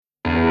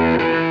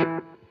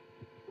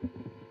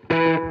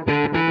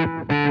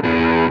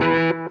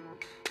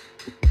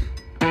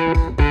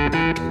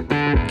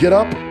get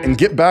up and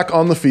get back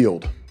on the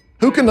field.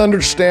 Who can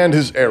understand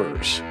his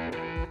errors?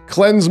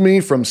 Cleanse me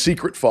from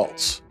secret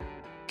faults.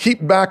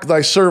 Keep back thy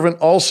servant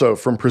also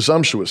from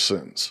presumptuous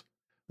sins.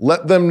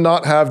 Let them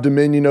not have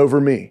dominion over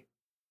me.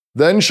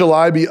 Then shall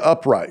I be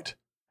upright,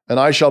 and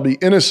I shall be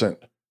innocent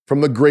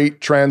from the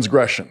great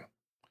transgression.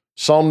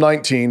 Psalm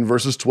 19,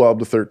 verses 12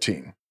 to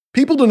 13.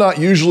 People do not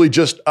usually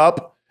just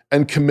up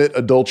and commit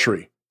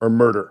adultery or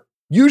murder.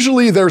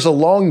 Usually there's a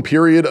long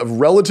period of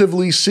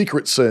relatively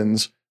secret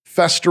sins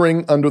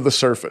festering under the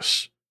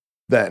surface.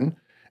 Then,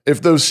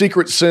 if those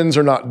secret sins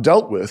are not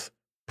dealt with,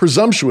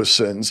 presumptuous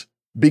sins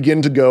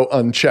begin to go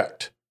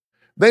unchecked.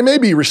 They may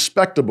be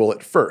respectable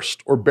at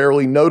first or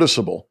barely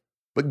noticeable,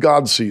 but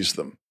God sees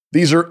them.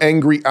 These are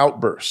angry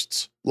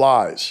outbursts,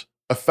 lies,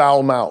 a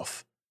foul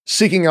mouth,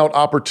 seeking out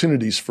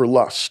opportunities for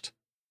lust.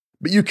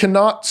 But you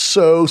cannot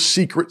sow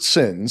secret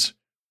sins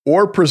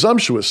or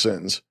presumptuous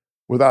sins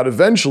without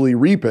eventually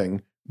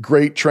reaping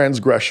great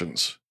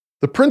transgressions.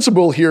 The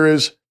principle here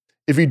is,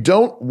 if you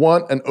don't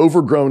want an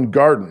overgrown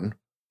garden,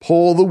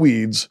 pull the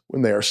weeds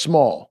when they are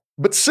small.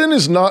 But sin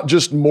is not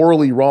just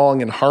morally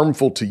wrong and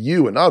harmful to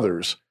you and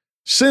others.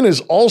 Sin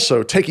is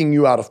also taking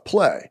you out of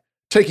play,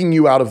 taking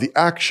you out of the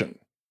action.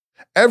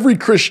 Every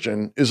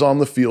Christian is on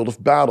the field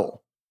of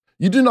battle.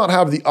 You do not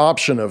have the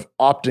option of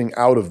opting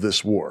out of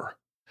this war.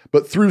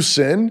 But through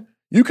sin,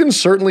 you can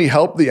certainly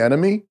help the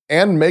enemy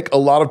and make a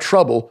lot of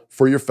trouble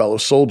for your fellow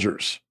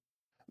soldiers.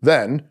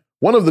 Then,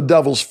 one of the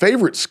devil's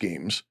favorite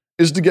schemes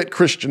is to get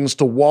Christians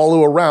to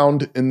wallow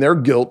around in their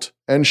guilt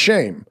and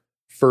shame,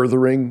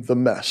 furthering the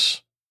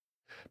mess.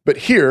 But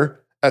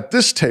here, at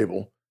this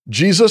table,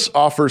 Jesus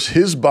offers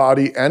his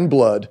body and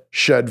blood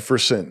shed for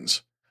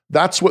sins.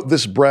 That's what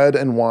this bread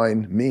and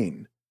wine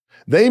mean.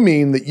 They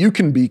mean that you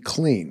can be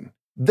clean.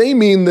 They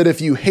mean that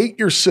if you hate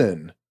your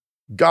sin,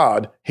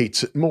 God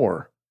hates it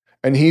more,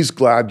 and he's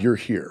glad you're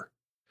here.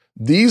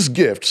 These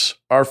gifts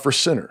are for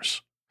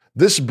sinners.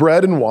 This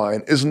bread and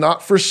wine is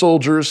not for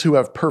soldiers who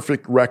have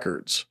perfect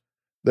records.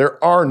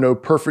 There are no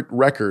perfect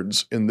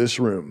records in this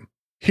room.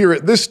 Here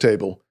at this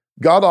table,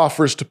 God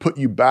offers to put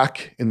you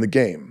back in the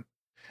game.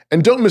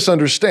 And don't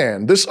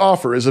misunderstand, this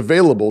offer is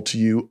available to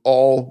you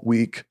all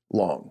week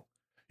long.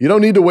 You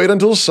don't need to wait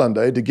until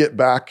Sunday to get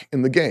back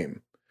in the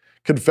game.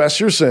 Confess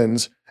your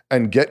sins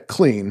and get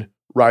clean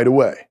right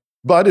away.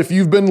 But if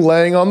you've been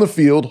laying on the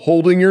field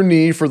holding your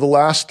knee for the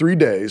last 3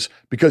 days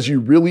because you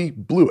really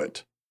blew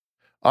it,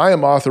 I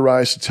am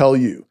authorized to tell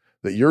you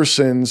that your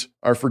sins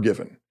are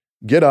forgiven.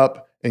 Get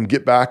up and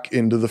get back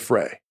into the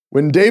fray.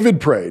 When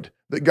David prayed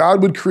that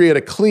God would create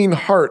a clean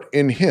heart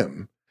in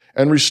him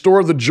and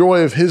restore the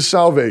joy of his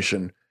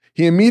salvation,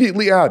 he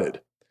immediately added,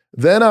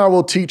 "Then I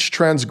will teach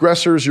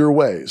transgressors your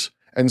ways,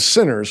 and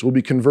sinners will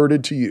be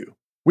converted to you."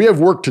 We have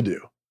work to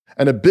do,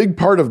 and a big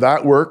part of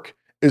that work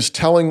is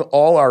telling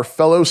all our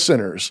fellow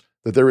sinners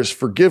that there is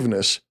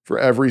forgiveness for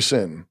every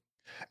sin.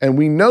 And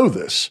we know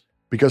this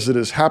because it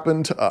has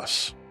happened to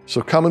us.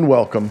 So come and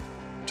welcome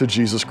to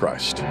Jesus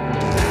Christ.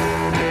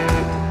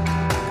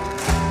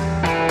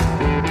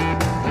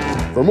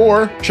 For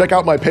more, check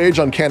out my page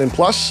on Canon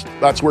Plus.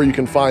 That's where you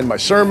can find my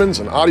sermons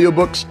and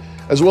audiobooks,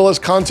 as well as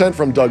content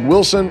from Doug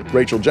Wilson,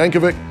 Rachel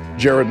Jankovic,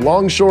 Jared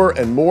Longshore,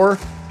 and more.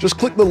 Just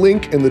click the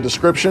link in the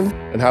description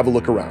and have a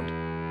look around.